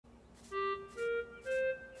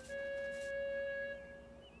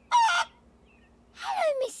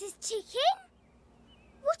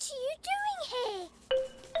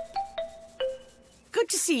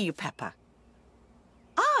see you, Peppa.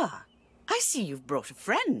 Ah, I see you've brought a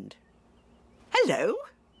friend. Hello.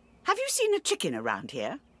 Have you seen a chicken around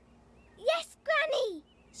here? Yes, Granny.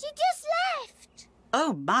 She just left.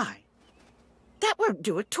 Oh, my. That won't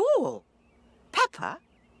do at all. Peppa,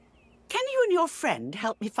 can you and your friend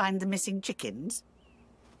help me find the missing chickens?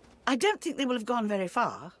 I don't think they will have gone very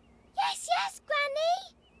far. Yes, yes,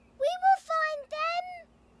 Granny. We will find them.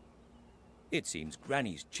 It seems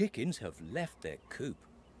Granny's chickens have left their coop.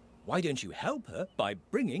 Why don't you help her by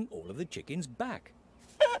bringing all of the chickens back?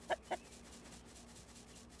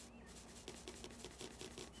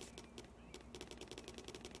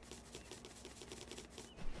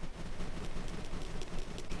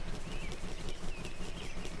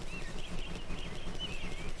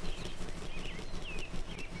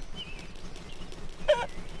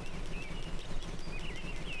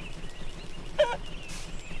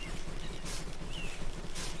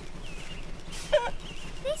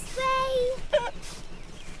 This way.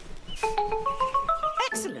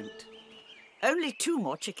 Excellent. Only 2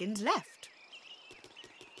 more chickens left.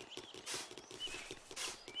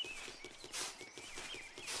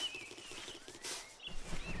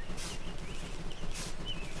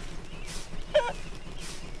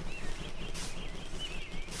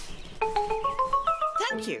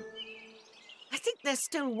 Thank you. I think there's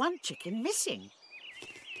still 1 chicken missing.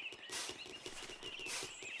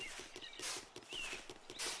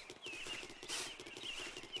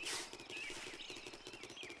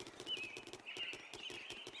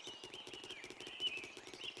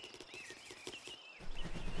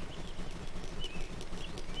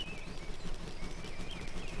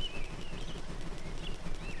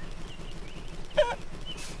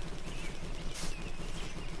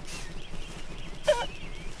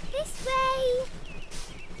 This way.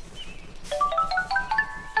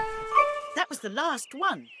 That was the last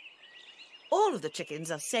one. All of the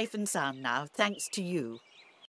chickens are safe and sound now, thanks to you.